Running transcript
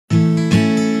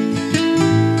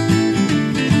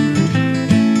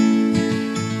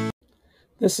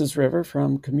This is River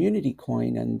from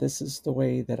KommunityKoin, and this is the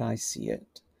way that I see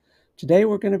it. Today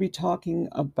we're going to be talking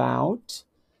about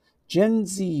Gen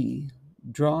Z,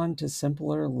 drawn to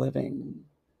simpler living.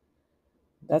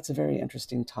 That's a very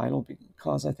interesting title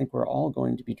because I think we're all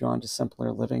going to be drawn to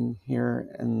simpler living here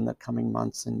in the coming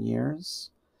months and years.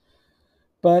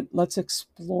 But let's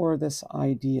explore this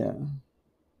idea.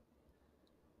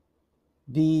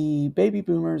 The baby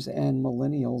boomers and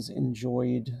millennials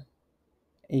enjoyed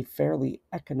a fairly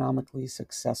economically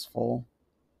successful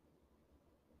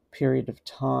period of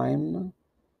time.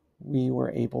 We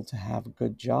were able to have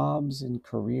good jobs and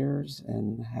careers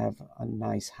and have a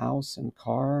nice house and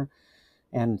car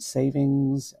and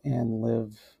savings and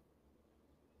live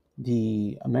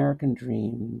the American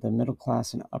dream, the middle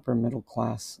class and upper middle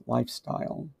class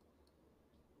lifestyle.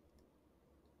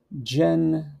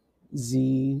 Gen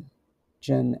Z,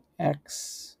 Gen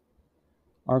X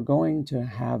are going to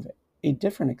have a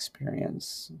different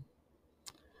experience.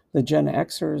 The Gen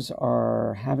Xers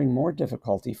are having more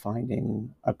difficulty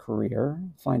finding a career,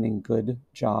 finding good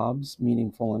jobs,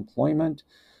 meaningful employment,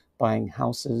 buying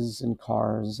houses and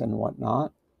cars and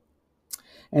whatnot.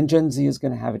 And Gen Z is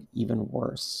going to have it even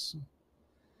worse.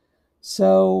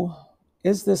 So,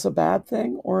 is this a bad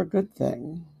thing or a good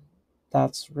thing?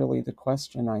 That's really the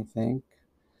question, I think.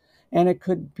 And it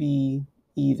could be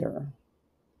either.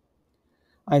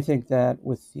 I think that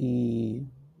with the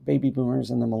baby boomers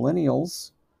and the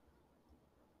millennials,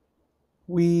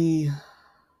 we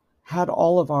had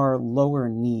all of our lower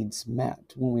needs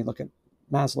met. When we look at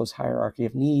Maslow's hierarchy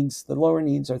of needs, the lower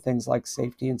needs are things like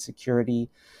safety and security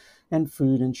and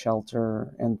food and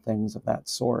shelter and things of that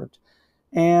sort.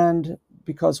 And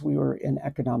because we were in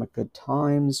economic good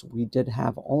times, we did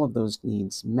have all of those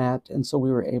needs met. And so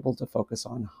we were able to focus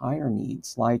on higher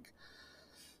needs like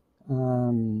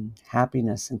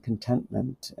happiness and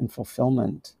contentment and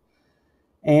fulfillment.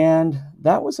 And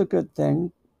that was a good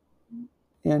thing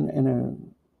in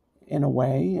a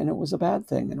way, and it was a bad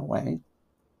thing in a way.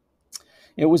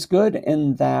 It was good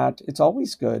in that it's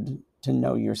always good to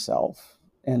know yourself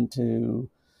and to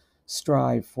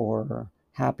strive for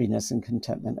happiness and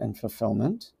contentment and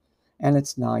fulfillment. And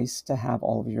it's nice to have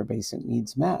all of your basic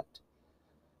needs met.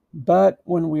 But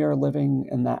when we are living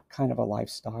in that kind of a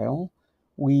lifestyle,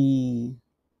 we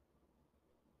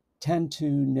tend to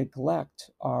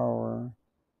neglect our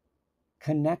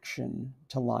connection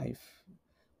to life.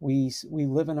 We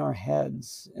live in our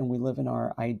heads and we live in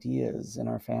our ideas and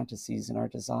our fantasies and our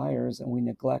desires, and we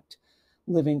neglect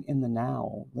living in the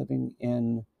now, living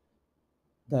in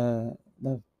the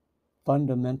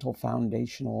fundamental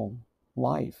foundational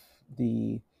life,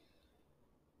 the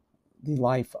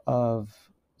life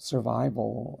of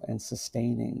survival and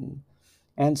sustaining.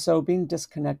 And so being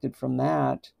disconnected from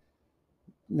that,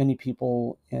 many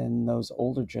people in those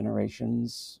older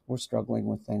generations were struggling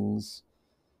with things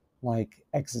like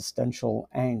existential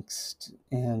angst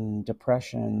and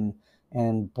depression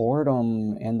and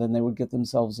boredom, and then they would get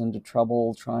themselves into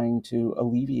trouble trying to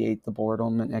alleviate the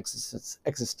boredom and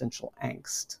existential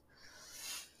angst.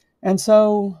 And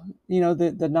so,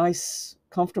 the nice,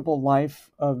 comfortable life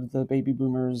of the baby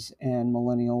boomers and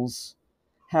millennials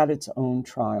had its own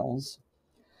trials.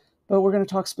 But we're going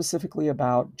to talk specifically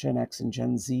about Gen X and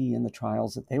Gen Z and the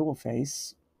trials that they will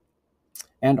face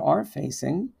and are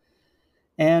facing,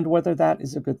 and whether that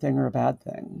is a good thing or a bad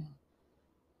thing.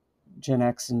 Gen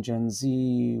X and Gen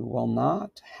Z will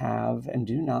not have and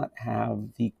do not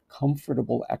have the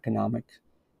comfortable economic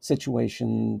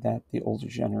situation that the older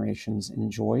generations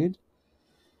enjoyed.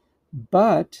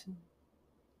 But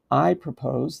I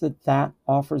propose that that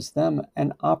offers them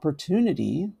an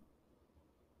opportunity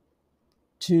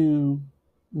to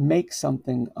make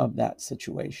something of that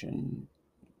situation.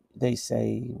 They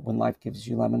say, when life gives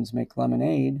you lemons, make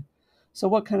lemonade. So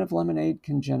what kind of lemonade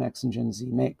can Gen X and Gen Z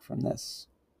make from this?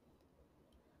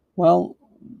 Well,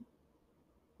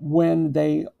 when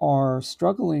they are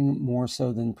struggling more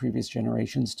so than previous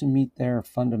generations to meet their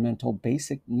fundamental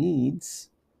basic needs,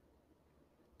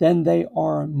 then they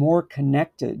are more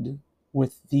connected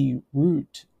with the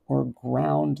root or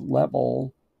ground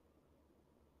level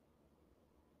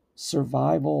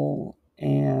survival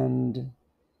and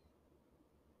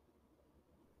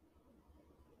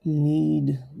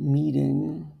need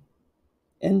meeting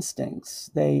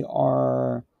instincts. They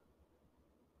are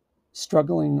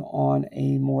struggling on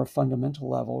a more fundamental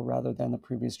level rather than the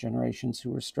previous generations who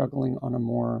were struggling on a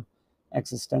more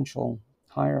existential,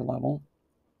 higher level.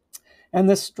 And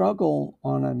this struggle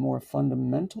on a more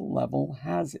fundamental level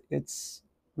has its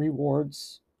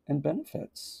rewards and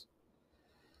benefits.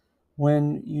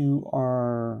 When you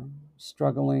are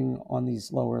struggling on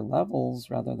these lower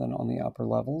levels rather than on the upper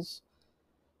levels,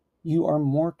 you are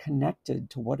more connected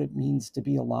to what it means to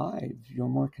be alive. You're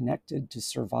more connected to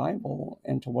survival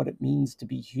and to what it means to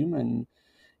be human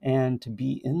and to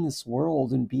be in this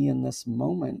world and be in this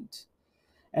moment.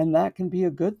 And that can be a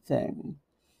good thing.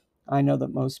 I know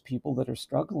that most people that are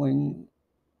struggling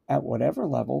at whatever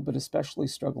level, but especially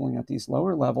struggling at these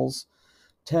lower levels,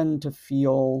 tend to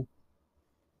feel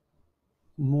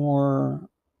more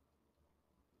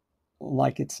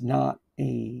like it's not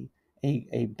a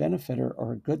benefit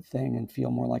or a good thing, and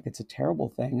feel more like it's a terrible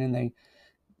thing. And they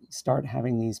start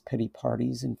having these pity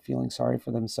parties and feeling sorry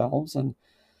for themselves.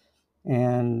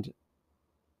 And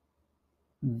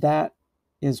that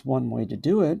is one way to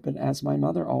do it. But as my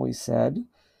mother always said,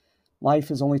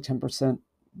 life is only 10%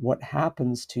 what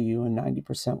happens to you and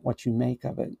 90% what you make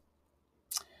of it.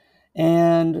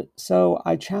 And so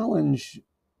I challenge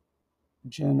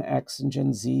Gen X and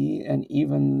Gen Z, and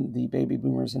even the baby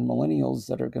boomers and millennials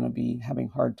that are going to be having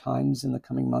hard times in the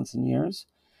coming months and years,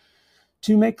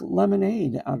 to make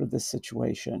lemonade out of this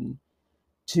situation,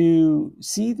 to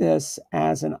see this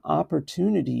as an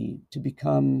opportunity to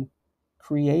become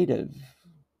creative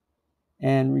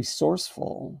and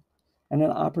resourceful, and an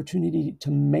opportunity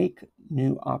to make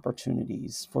new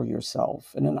opportunities for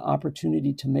yourself, and an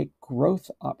opportunity to make growth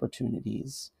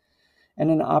opportunities, and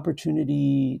an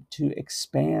opportunity to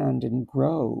expand and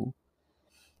grow.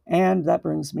 And that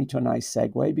brings me to a nice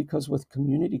segue, because with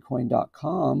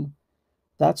KommunityKoin.com,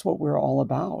 that's what we're all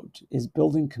about, is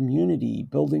building community,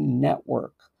 building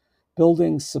network,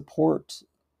 building support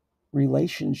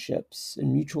relationships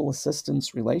and mutual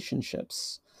assistance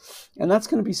relationships. And that's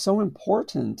going to be so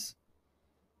important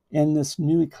in this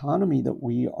new economy that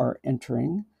we are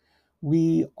entering.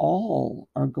 We all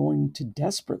are going to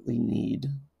desperately need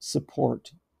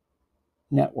support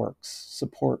networks,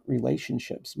 support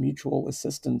relationships, mutual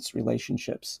assistance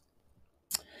relationships.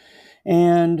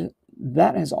 And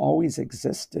that has always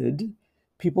existed.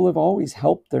 People have always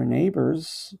helped their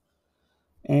neighbors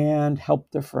and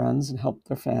helped their friends and helped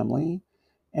their family.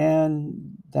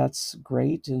 And that's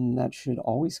great, and that should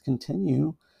always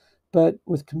continue. But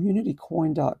with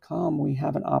KommunityKoin.com, we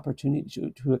have an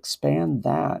opportunity to expand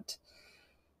that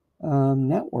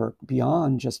network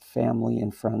beyond just family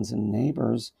and friends and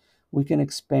neighbors. We can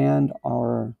expand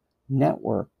our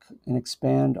network and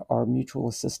expand our mutual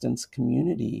assistance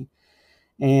community,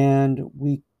 and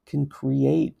we can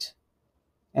create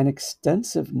an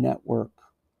extensive network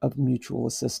of mutual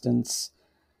assistance.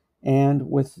 And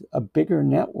with a bigger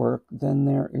network, then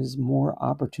there is more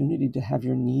opportunity to have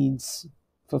your needs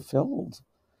fulfilled.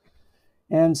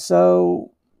 And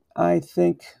so I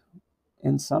think,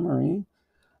 in summary,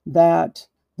 that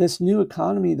this new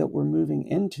economy that we're moving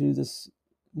into, this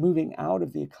moving out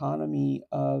of the economy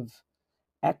of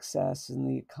excess and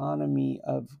the economy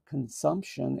of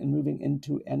consumption and moving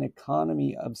into an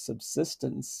economy of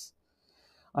subsistence,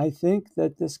 I think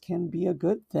that this can be a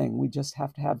good thing. We just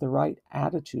have to have the right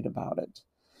attitude about it.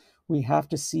 We have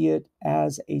to see it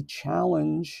as a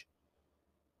challenge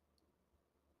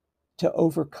to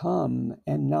overcome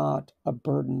and not a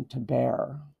burden to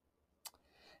bear.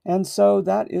 And so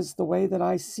that is the way that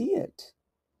I see it.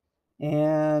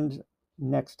 And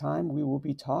next time we will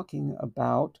be talking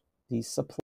about the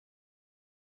supply